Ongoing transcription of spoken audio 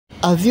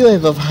Have you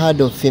ever heard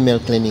of female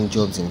cleaning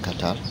jobs in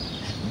Qatar?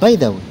 By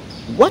the way,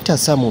 what are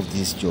some of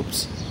these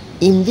jobs?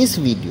 In this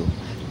video,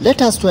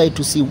 let us try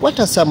to see what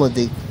are some of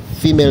the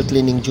female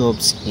cleaning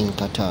jobs in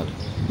Qatar.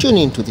 Tune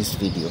into this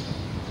video.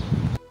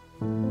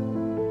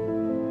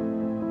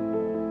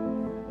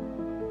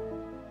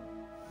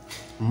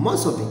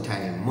 Most of the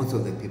time, most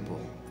of the people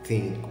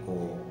think,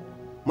 or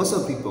most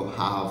of the people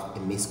have a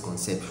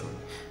misconception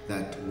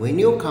that when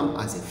you come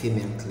as a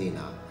female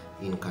cleaner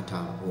in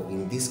Qatar or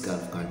in these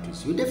Gulf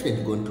countries, you're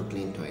definitely going to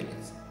clean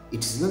toilets.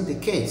 It is not the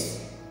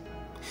case.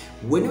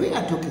 When we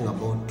are talking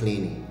about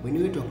cleaning,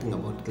 when we're talking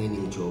about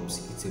cleaning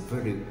jobs, it's a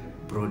very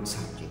broad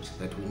subject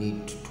that we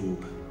need to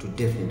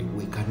definitely,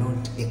 we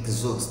cannot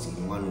exhaust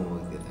in one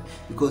way or the other.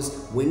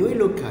 Because when we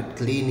look at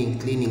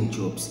cleaning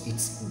jobs,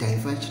 it's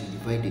divergely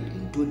divided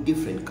into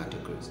different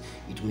categories.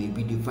 It may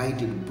be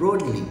divided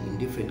broadly in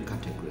different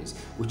categories,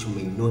 which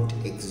may not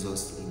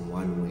exhaust in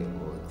one way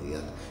or the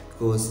other.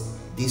 Because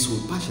this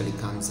will partially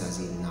come as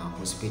in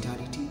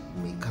hospitality,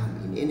 may come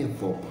in any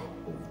form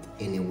of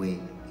any way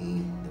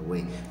in the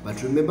way.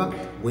 But remember,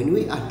 when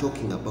we are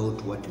talking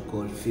about what we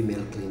call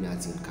female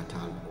cleaners in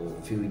Qatar,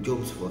 or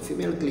jobs for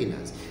female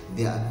cleaners,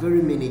 there are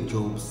very many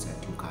jobs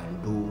that you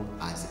can do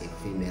as a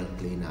female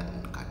cleaner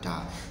in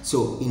Qatar.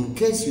 So in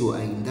case you are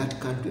in that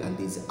country and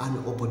there's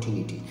an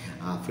opportunity,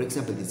 for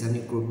example, there's an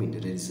recruitment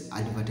that is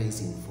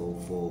advertising for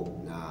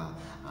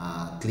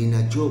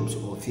cleaner jobs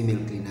or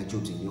female cleaner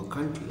jobs in your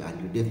country,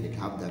 and you definitely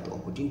have that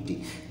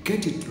opportunity,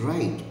 get it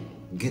right.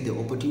 Get the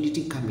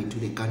opportunity, come into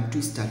the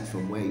country, start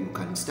from where you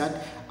can start.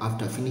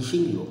 After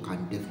finishing, you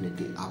can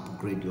definitely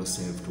upgrade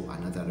yourself to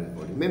another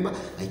level. Remember,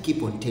 I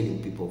keep on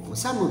telling people, for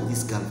some of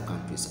these Gulf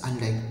countries,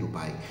 unlike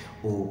Dubai,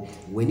 or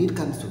when it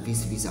comes to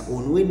this visa,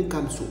 or when it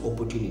comes to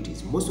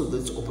opportunities, most of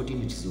those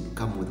opportunities will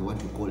come with what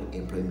we call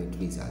employment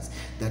visas.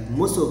 That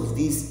most of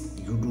these,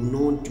 you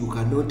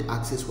cannot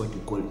access what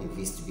we call a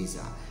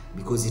visa,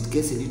 because it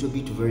gets a little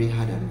bit very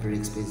hard and very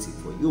expensive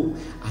for you.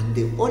 And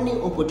the only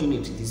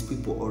opportunity these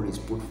people always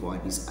put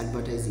forward is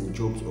advertising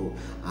jobs, or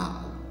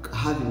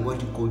having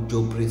what you call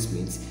job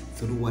placements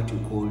through what you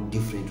call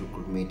different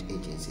recruitment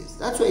agencies.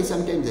 That's why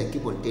sometimes I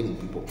keep on telling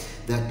people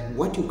that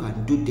what you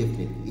can do,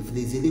 definitely, if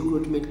there's a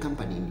recruitment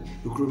company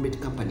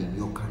in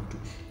your country,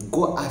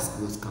 go ask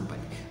those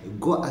companies,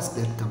 go ask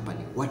that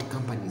company, what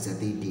companies are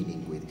they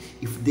dealing with.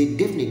 If they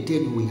definitely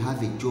tell you we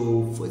have a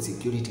job for a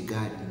security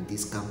guard in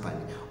this company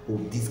or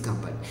this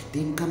company,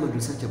 then come and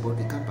research about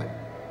the company.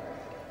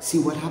 See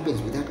what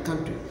happens with that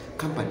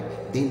company,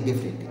 then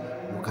definitely,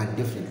 you can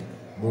definitely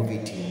move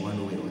it in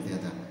one way or the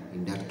other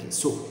in that case.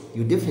 So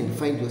you definitely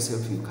find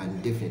yourself, you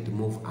can definitely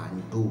move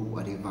and do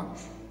whatever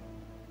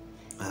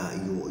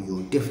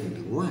you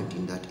definitely want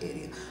in that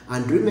area.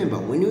 And remember,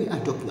 when we are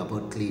talking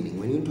about cleaning,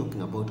 when you're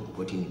talking about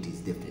opportunities,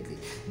 definitely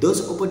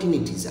those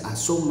opportunities are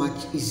so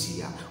much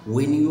easier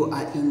when you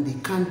are in the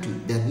country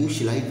than you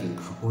living,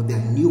 or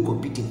than you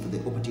competing for the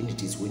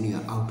opportunities when you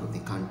are out of the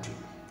country.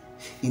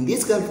 In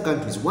these Gulf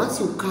countries, once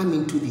you come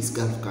into these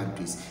Gulf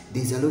countries,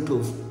 there's a lot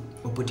of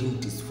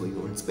opportunities for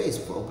your own space,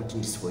 for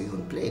opportunities for your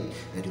own plate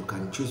that you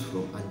can choose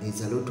from, and there's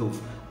a lot of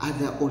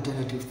other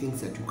alternative things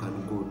that you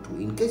can go to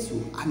in case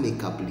you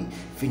amicably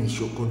finish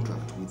your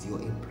contract with your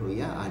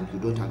employer and you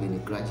don't have any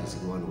grudges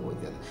in one way or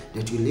the other,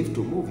 that you live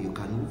to move, you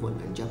can move on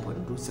and jump on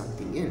and do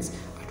something else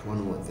at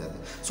one way or the other.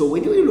 So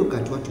when you look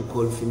at what you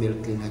call female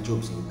cleaner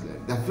jobs in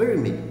Qatar, there are very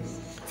many.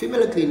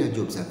 Female cleaner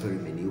jobs are very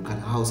many. You can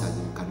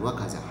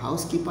work as a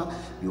housekeeper,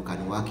 you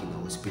can work in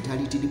a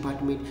hospitality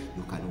department,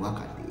 you can work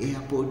at the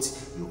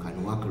airports, you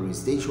can work in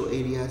residential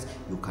areas,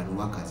 you can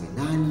work as a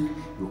nanny,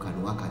 you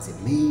can work as a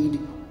maid.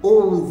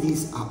 All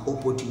these are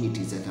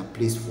opportunities that are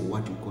placed for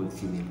what we call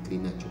female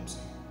cleaner jobs.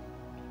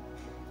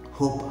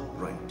 Hope I'm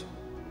right.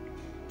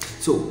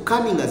 So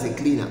coming as a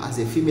cleaner, as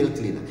a female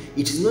cleaner,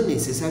 it is not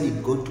necessarily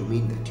going to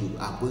mean that you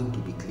are going to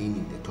be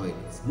cleaning the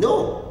toilets.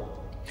 No.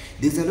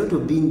 There's a lot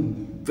of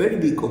very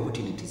big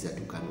opportunities that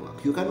you can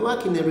work. You can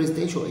work in a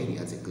residential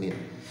area as a cleaner.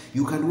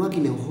 You can work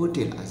in a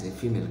hotel as a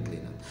female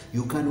cleaner.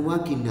 You can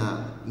work in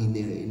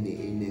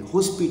a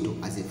hospital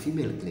as a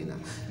female cleaner.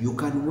 You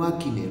can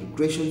work in a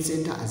recreation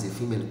center as a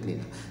female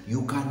cleaner.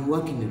 You can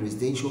work in a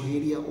residential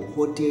area or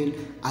hotel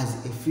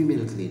as a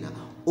female cleaner.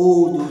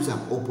 All those are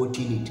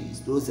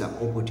opportunities. Those are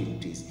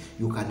opportunities.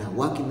 You can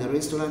work in a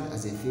restaurant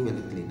as a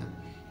female cleaner.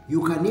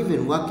 You can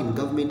even work in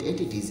government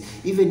entities,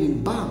 even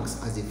in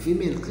banks, as a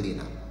female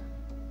cleaner.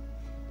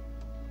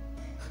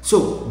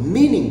 So,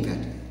 meaning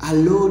that a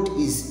lot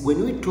is,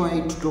 when we try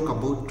to talk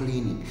about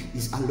cleaning,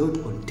 is a lot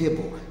on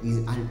table,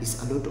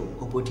 is a lot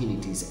of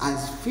opportunities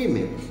as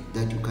female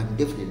that you can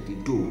definitely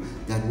do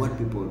than what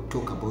people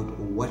talk about,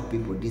 or what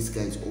people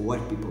disguise, or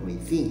what people may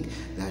think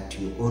that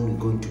you're only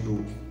going to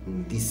do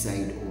in this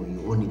side, or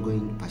you're only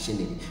going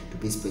passionately to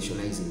be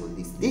specializing on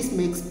this. This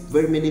makes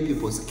very many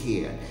people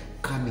scared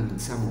coming in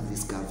some of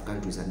these Gulf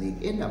countries,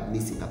 and they end up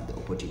missing up the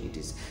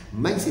opportunities.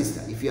 My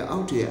sister, if you're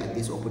out there and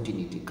this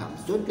opportunity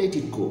comes, don't let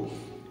it go.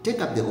 Take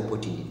up the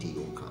opportunity,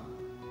 you'll come.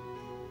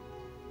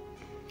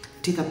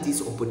 take up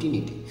this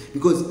opportunity,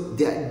 because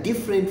there are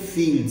different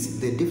fields,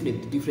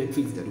 different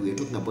fields that we are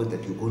talking about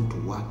that you're going to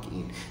work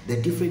in. There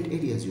are different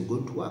areas you're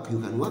going to work. You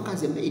can work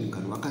as a maid, you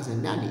can work as a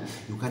nanny,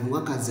 you can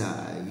work as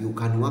a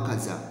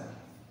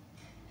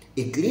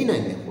cleaner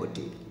in a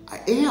hotel, an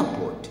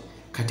airport.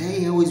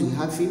 Qatar Airways, we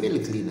have female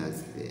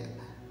cleaners there.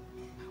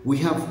 We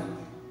have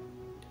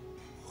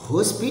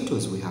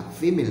hospitals, we have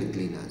female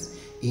cleaners.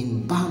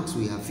 In banks,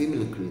 we have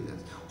female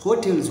cleaners.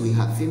 Hotels, we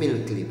have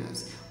female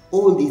cleaners.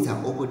 All these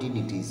are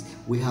opportunities.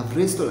 We have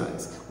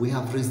restaurants, we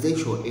have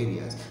residential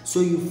areas. So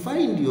you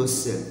find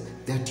yourself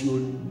that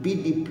you'll be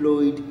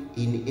deployed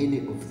in any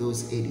of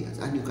those areas,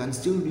 and you can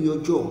still do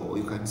your job, or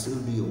you can still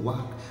do your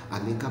work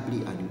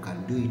amicably, and you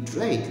can do it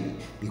rightly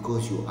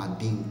because you are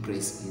being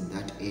placed in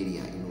that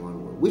area in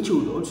one way, which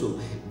will also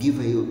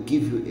give you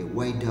a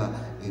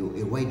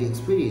wider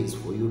experience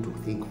for you to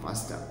think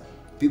faster.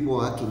 People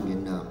working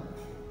in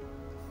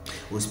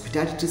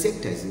hospitality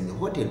sectors, in the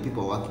hotel,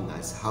 people working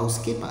as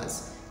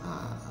housekeepers,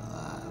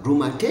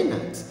 room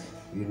attendants,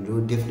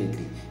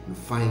 definitely you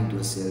find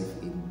yourself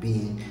in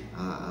being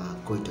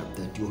caught up,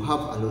 that you have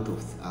a lot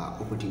of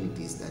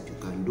opportunities that you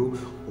can do,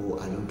 or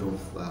a lot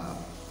of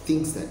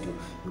things that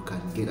you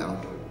can get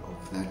out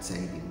of that side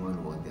in one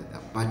or the other.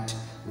 But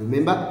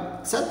remember,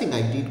 something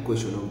I did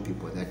question on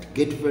people, that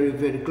get very,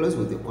 very close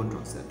with the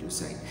contracts that you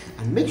sign,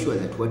 and make sure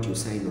that what you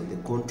sign on the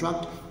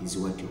contract is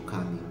what you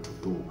come in to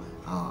do.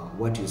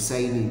 What you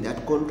sign in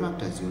that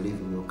contract as you live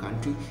in your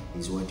country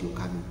is what you're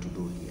coming to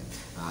do here.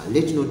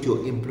 Let not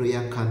your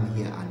employer come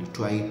here and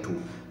try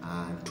to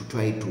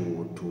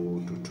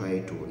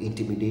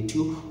intimidate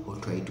you, or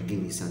try to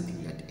give you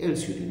something that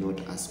else you did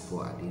not ask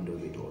for at the end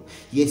of it all.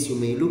 Yes, you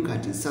may look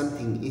at it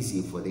something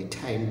easy for the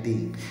time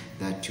being,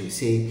 that you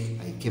say,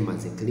 I came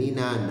as a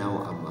cleaner,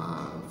 now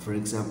I'm for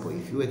example,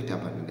 if you wake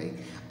up and like,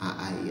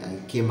 I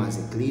came as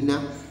a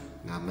cleaner,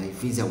 my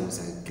visa was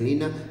a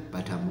cleaner,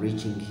 but I'm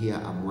reaching here,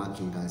 I'm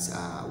working as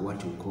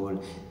what we call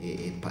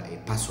a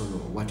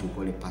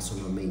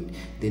personal maid,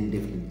 then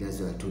definitely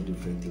those are two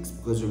different things.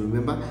 Because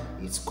remember,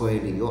 it's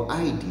called your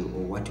ID,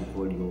 or what you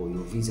call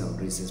your visa or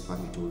residence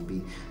permit will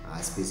be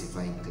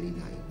specifying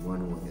cleaner in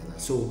one or the other.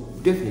 So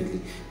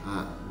definitely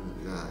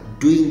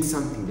doing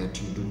something that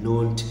you do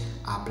not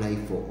apply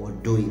for, or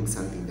doing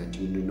something that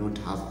you do not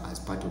have as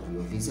part of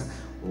your visa,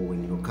 or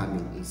when you're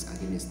coming, is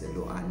against the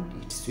law,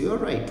 and it's your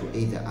right to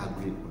either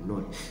agree or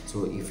not.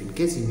 So if in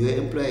case your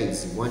employer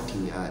is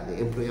wanting, the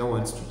employer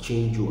wants to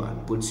change you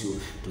and puts you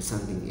to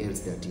something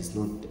else that is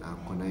not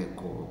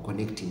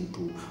connecting to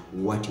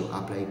what you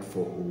applied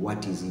for, or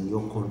what is in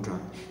your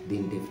contract,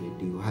 then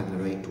definitely you have the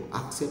right to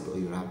accept, or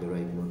you have the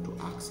right not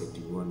to accept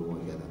in one or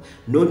the other.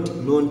 Not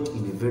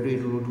in a very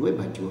rude way,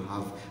 but you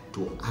have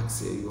to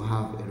accept, you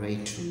have a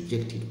right to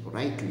reject it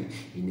politely,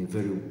 in a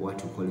very,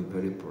 what we call a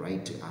very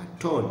polite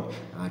tone,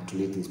 to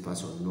let this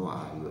person know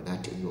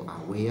that you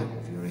are aware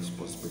of your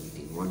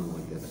responsibility in one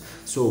way or the other.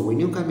 So when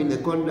you come in the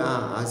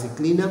as a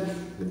cleaner,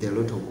 there are a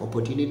lot of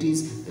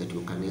opportunities that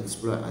you can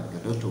explore, and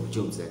there are a lot of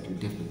jobs that you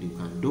definitely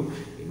can do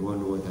in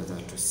one way or the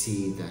other, to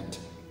see that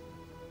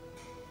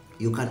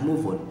you can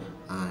move on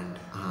and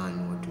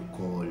earn what we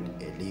call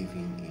a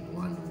living in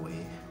one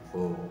way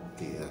or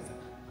the other.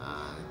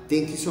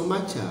 Thank you so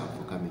much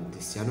for coming to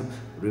this channel.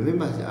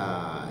 Remember,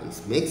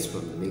 it's Mex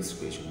from the Mex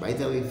Creation. By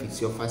the way, if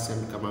it's your first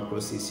time to come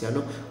across this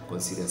channel,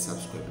 consider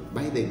subscribing.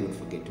 By the way, don't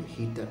forget to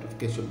hit that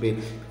notification bell,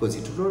 because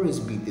it will always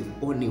be the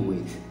only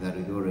way that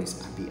we always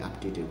be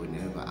updated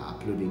whenever I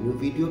upload a new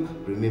video.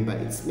 Remember,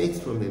 it's Mex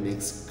from the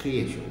Mex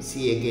Creation.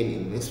 See you again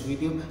in the next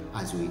video,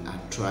 as we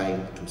are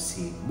trying to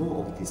see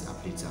more of these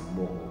updates and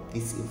more of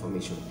this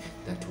information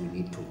that we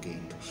need to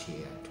get to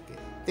share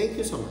together. Thank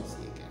you so much.